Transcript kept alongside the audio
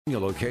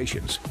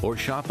locations or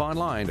shop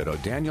online at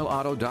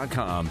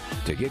o'danielauto.com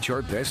to get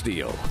your best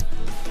deal.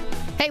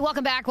 Hey,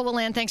 welcome back, Will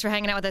Land. Thanks for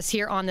hanging out with us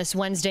here on this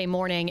Wednesday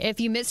morning. If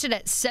you missed it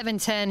at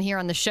 7:10 here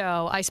on the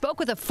show, I spoke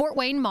with a Fort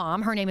Wayne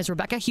mom. Her name is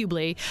Rebecca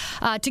Hubley,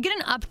 to get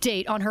an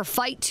update on her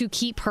fight to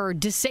keep her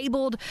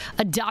disabled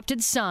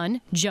adopted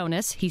son,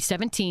 Jonas, he's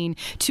 17,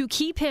 to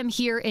keep him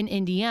here in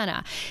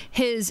Indiana.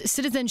 His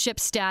citizenship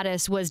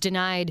status was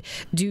denied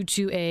due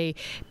to a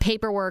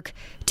paperwork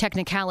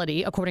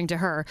technicality, according to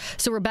her.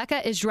 So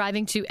Rebecca is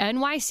driving to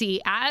NYC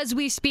as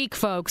we speak,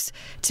 folks,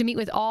 to meet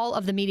with all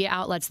of the media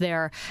outlets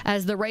there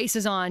as the race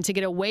is on to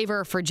get a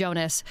waiver for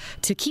Jonas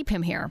to keep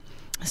him here.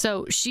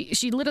 So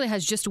she literally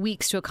has just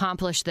weeks to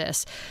accomplish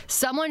this.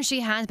 Someone she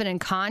has been in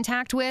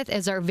contact with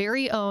is our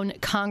very own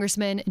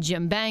Congressman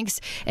Jim Banks,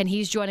 and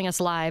he's joining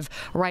us live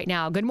right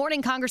now. Good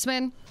morning,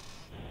 Congressman.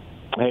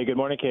 Hey, good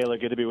morning, Kayla.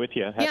 Good to be with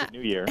you. Happy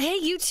New Year. Hey,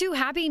 you too.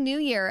 Happy New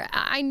Year.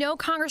 I know,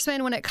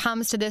 Congressman, when it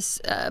comes to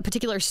this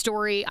particular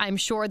story, I'm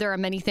sure there are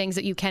many things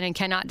that you can and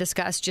cannot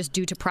discuss just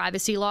due to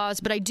privacy laws.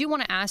 But I do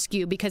want to ask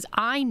you, because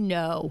I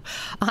know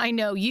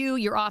you,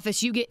 your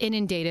office, you get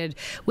inundated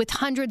with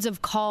hundreds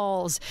of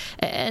calls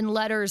and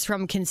letters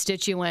from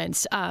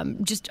constituents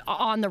just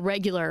on the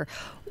regular.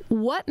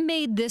 What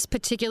made this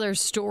particular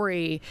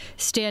story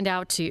stand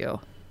out to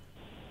you?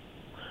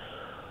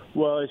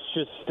 Well, it's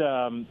just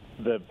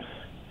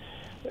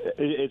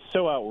it's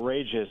so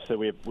outrageous that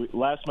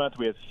last month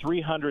we had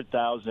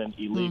 300,000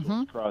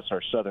 illegals cross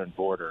our southern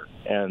border,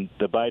 and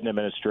the Biden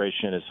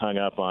administration is hung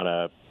up on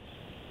a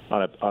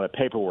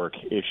paperwork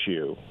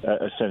issue.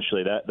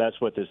 Essentially,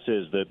 that's what this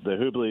is. The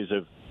Hubleys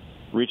have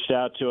reached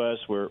out to us.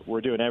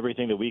 We're doing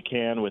everything that we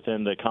can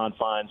within the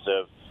confines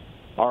of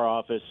our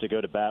office to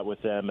go to bat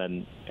with them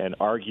and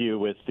argue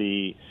with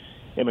the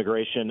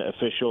immigration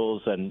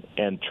officials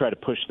and try to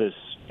push this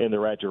in the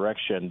right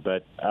direction.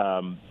 But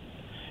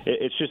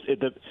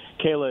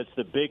Kayla, it's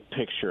the big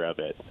picture of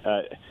it.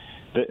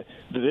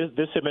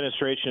 This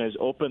administration has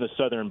opened the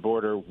southern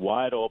border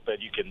wide open.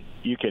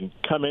 You can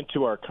come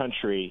into our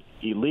country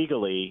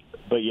illegally,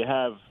 but you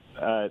have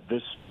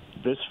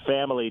this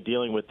family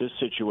dealing with this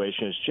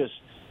situation. It's just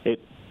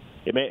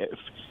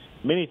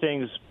many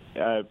things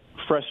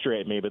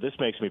frustrate me, but this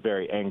makes me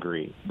very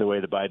angry the way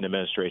the Biden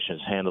administration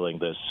is handling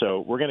this. So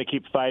we're going to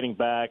keep fighting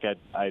back.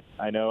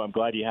 I know. I'm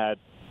glad you had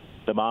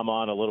the mom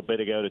on a little bit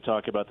ago to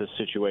talk about this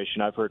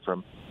situation. I've heard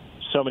from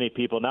so many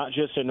people, not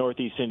just in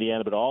Northeast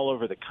Indiana, but all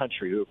over the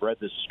country, who have read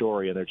this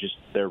story, and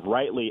they're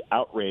rightly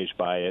outraged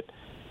by it.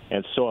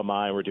 And so am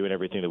I. We're doing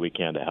everything that we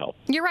can to help.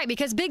 You're right,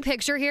 because big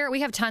picture here,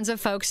 we have tons of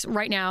folks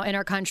right now in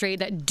our country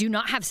that do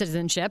not have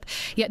citizenship,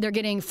 yet they're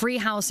getting free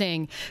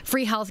housing,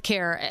 free health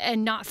care,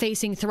 and not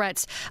facing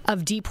threats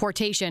of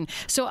deportation.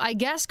 So I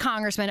guess,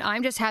 Congressman,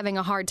 I'm just having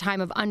a hard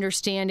time of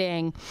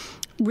understanding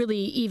really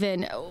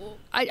even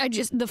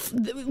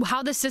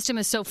how the system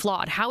is so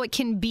flawed, how it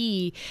can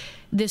be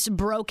this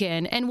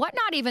broken, and what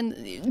not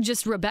even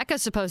just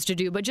Rebecca's supposed to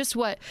do, but just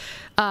what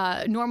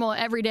normal,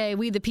 everyday,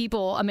 we the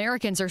people,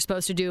 Americans are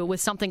supposed to do with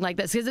something like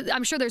this. Because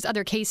I'm sure there's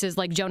other cases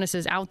like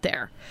Jonas's out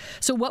there.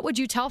 So what would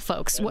you tell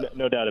folks?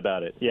 No doubt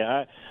about it.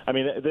 Yeah, I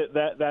mean,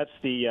 that's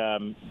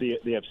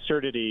the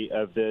absurdity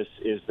of this,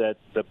 is that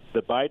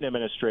the Biden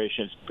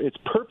administration, it's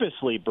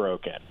purposely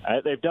broken.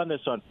 They've done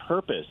this on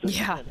purpose. This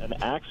isn't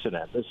an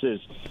accident. This is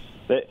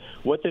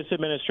what this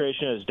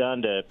administration has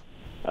done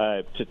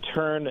to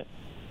turn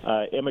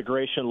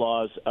immigration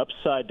laws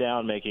upside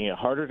down, making it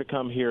harder to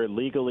come here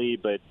legally,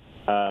 but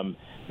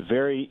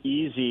very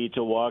easy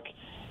to walk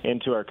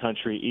into our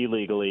country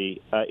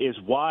illegally, is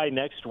why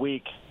next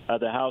week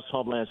the House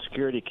Homeland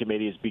Security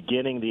Committee is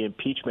beginning the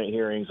impeachment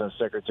hearings on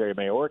Secretary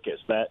Mayorkas.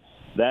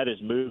 That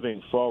is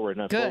moving forward,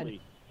 and I fully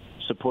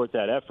support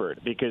that effort,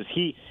 because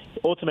he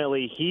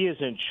is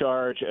in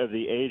charge of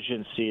the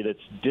agency that's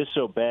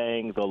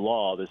disobeying the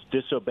law, that's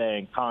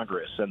disobeying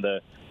Congress and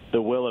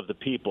the will of the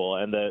people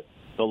and the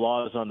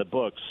laws on the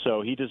books.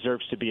 So he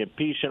deserves to be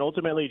impeached. And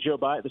ultimately, Joe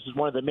Biden, this is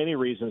one of the many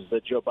reasons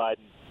that Joe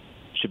Biden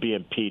should be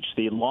impeached.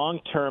 The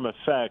long-term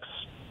effects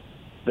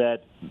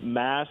that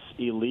mass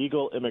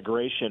illegal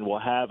immigration will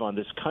have on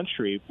this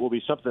country will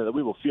be something that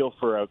we will feel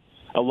for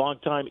a long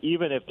time,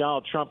 even if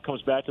Donald Trump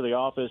comes back into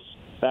office,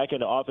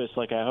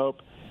 like I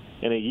hope,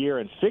 in a year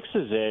and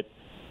fixes it.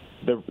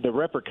 The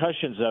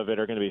repercussions of it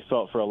are going to be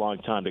felt for a long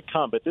time to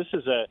come. But this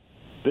is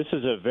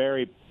a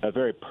very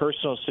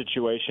personal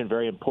situation,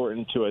 very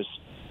important to us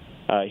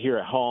here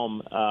at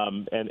home,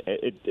 and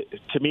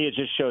to me, it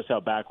just shows how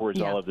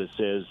backwards all of this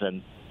is.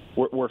 And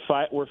we're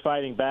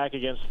fighting back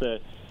against the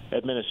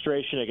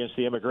administration, against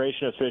the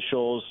immigration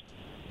officials,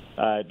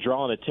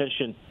 drawing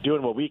attention,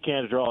 doing what we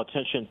can to draw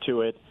attention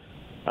to it.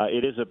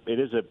 It is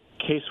a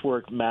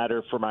casework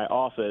matter for my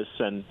office,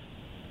 and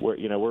we're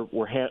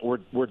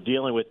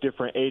dealing with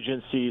different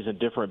agencies and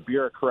different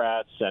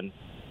bureaucrats, and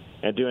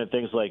and doing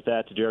things like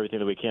that to do everything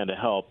that we can to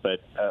help. But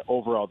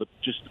overall,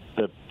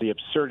 the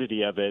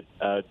absurdity of it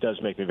does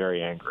make me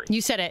very angry.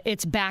 You said it.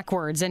 It's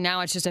backwards, and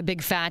now it's just a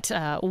big, fat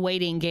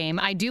waiting game.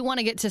 I do want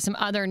to get to some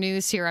other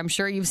news here. I'm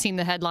sure you've seen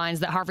the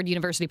headlines that Harvard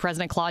University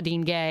President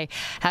Claudine Gay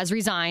has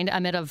resigned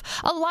amid of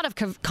a lot of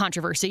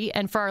controversy.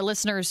 And for our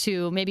listeners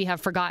who maybe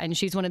have forgotten,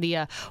 she's one of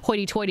the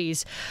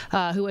hoity-toities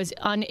who was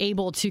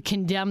unable to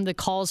condemn the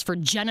calls for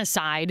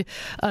genocide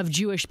of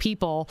Jewish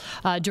people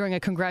during a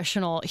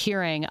congressional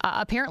hearing.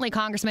 Apparently,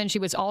 Congressman, she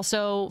was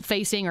also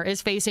facing or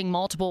is facing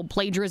multiple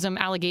plagiarism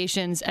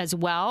allegations as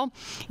well.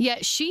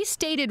 Yet she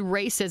stated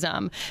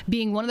racism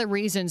being one of the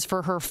reasons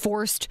for her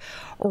forced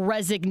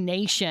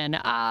resignation.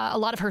 A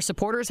lot of her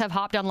supporters have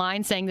hopped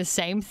online saying the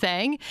same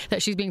thing,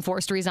 that she's being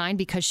forced to resign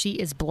because she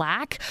is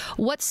black.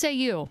 What say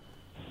you?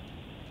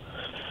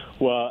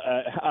 Well,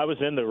 I was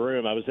in the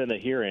room. I was in the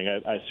hearing.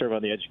 I serve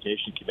on the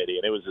education committee,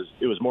 and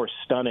it was more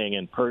stunning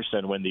in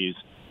person when these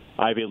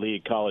Ivy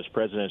League college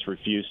presidents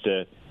refused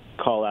to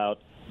call out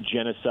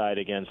genocide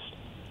against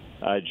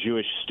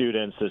Jewish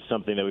students as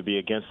something that would be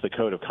against the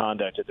code of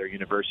conduct at their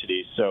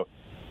universities. So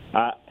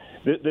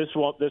this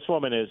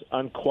woman is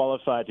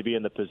unqualified to be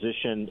in the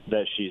position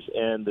that she's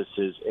in. This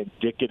is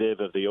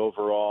indicative of the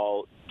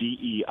overall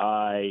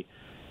DEI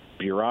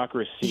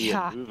bureaucracy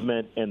and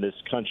movement in this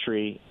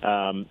country.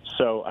 I'm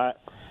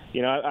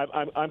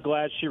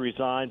glad she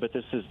resigned, but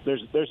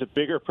there's a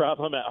bigger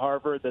problem at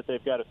Harvard that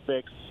they've got to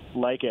fix,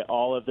 like at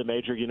all of the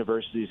major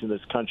universities in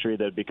this country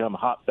that have become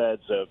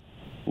hotbeds of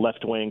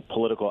left-wing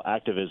political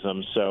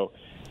activism. So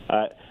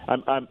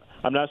I'm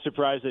not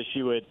surprised that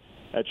she would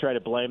try to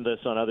blame this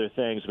on other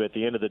things, but at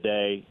the end of the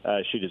day,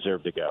 she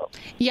deserved to go.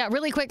 Yeah,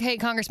 really quick. Hey,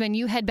 Congressman,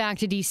 you head back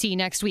to D.C.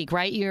 next week,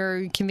 right?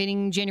 You're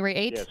convening January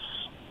 8th? Yes.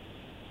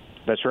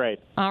 That's right.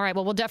 All right.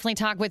 Well, we'll definitely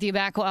talk with you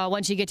back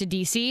once you get to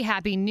D.C.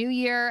 Happy New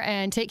Year,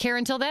 and take care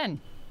until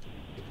then.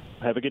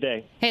 Have a good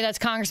day. Hey, that's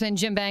Congressman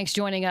Jim Banks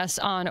joining us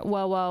on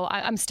Whoa Whoa.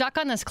 I'm stuck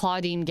on this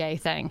Claudine Gay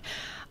thing.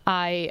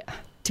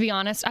 To be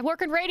honest, I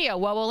work in radio,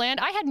 Whoa Whoa Land.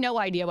 I had no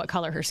idea what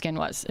color her skin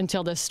was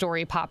until this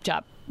story popped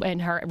up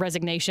and her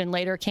resignation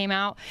later came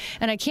out.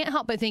 And I can't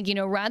help but think,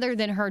 rather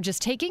than her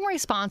just taking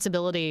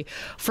responsibility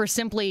for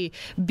simply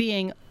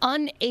being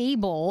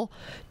unable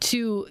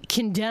to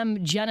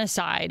condemn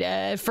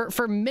genocide,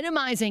 for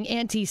minimizing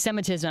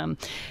anti-Semitism,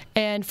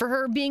 and for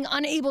her being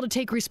unable to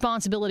take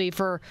responsibility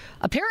for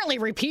apparently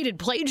repeated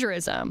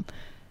plagiarism,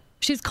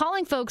 she's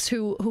calling folks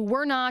who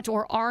were not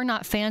or are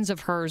not fans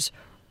of hers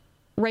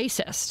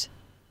racist.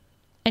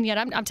 And yet,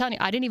 I'm telling you,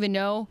 I didn't even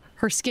know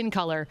her skin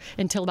color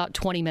until about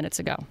 20 minutes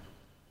ago.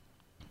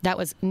 That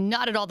was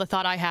not at all the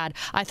thought I had.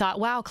 I thought,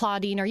 wow,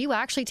 Claudine, are you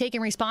actually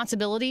taking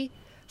responsibility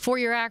for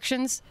your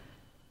actions?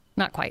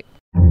 Not quite.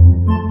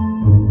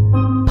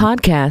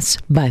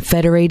 Podcasts by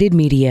Federated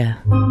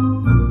Media.